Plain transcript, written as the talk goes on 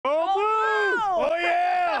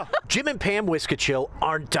Jim and Pam Wiskachill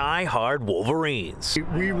are die-hard Wolverines.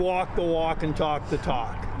 We walk the walk and talk the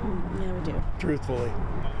talk. Yeah, we do. Truthfully.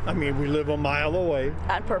 I mean, we live a mile away.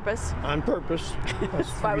 On purpose. On purpose. That's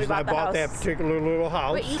why the we reason I bought that particular little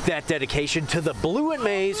house. That dedication to the Blue and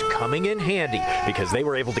Maize coming in handy because they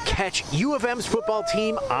were able to catch U of M's football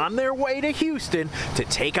team on their way to Houston to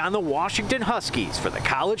take on the Washington Huskies for the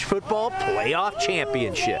college football playoff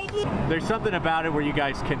championship. There's something about it where you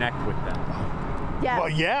guys connect with them. Yeah. Well,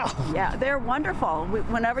 yeah. Yeah, they're wonderful.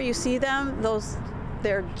 Whenever you see them,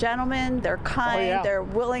 they're gentlemen, they're kind, yeah. They're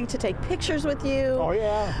willing to take pictures with you. Oh,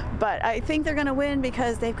 yeah. But I think they're going to win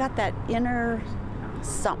because they've got that inner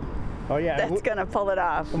something. Oh, yeah. That's going to pull it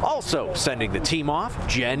off. Also sending the team off,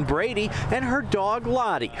 Jen Brady and her dog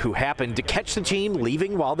Lottie, who happened to catch the team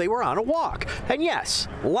leaving while they were on a walk. And yes,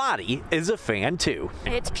 Lottie is a fan too.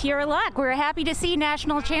 It's pure luck. We're happy to see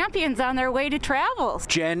national champions on their way to travels.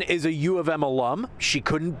 Jen is a U of M alum. She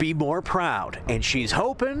couldn't be more proud, and she's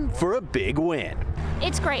hoping for a big win.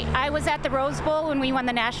 It's great. I was at the Rose Bowl when we won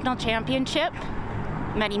the national championship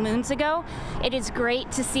many moons ago. It is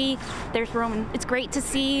great to see. There's Roman. It's great to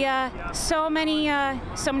see so many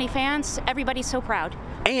fans. Everybody's so proud.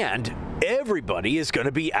 And everybody is going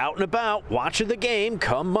to be out and about watching the game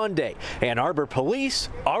come Monday. Ann Arbor police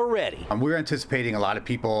are ready. We're anticipating a lot of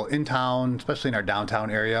people in town, especially in our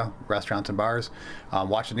downtown area, restaurants and bars,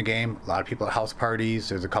 watching the game. A lot of people at house parties.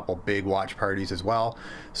 There's a couple big watch parties as well.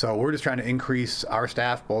 So we're just trying to increase our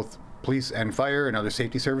staff, both police and fire and other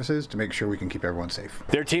safety services, to make sure we can keep everyone safe.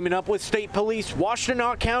 They're teaming up with state police,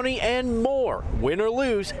 Washtenaw County, and more. Win or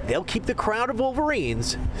lose, they'll keep the crowd of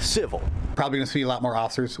Wolverines civil. Probably going to see a lot more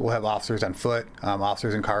officers. We'll have officers on foot,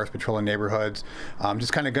 officers in cars patrolling neighborhoods.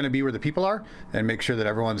 Just kind of going to be where the people are and make sure that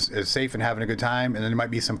everyone's is safe and having a good time. And then there might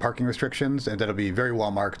be some parking restrictions, and that'll be very well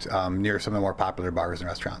marked near some of the more popular bars and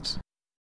restaurants.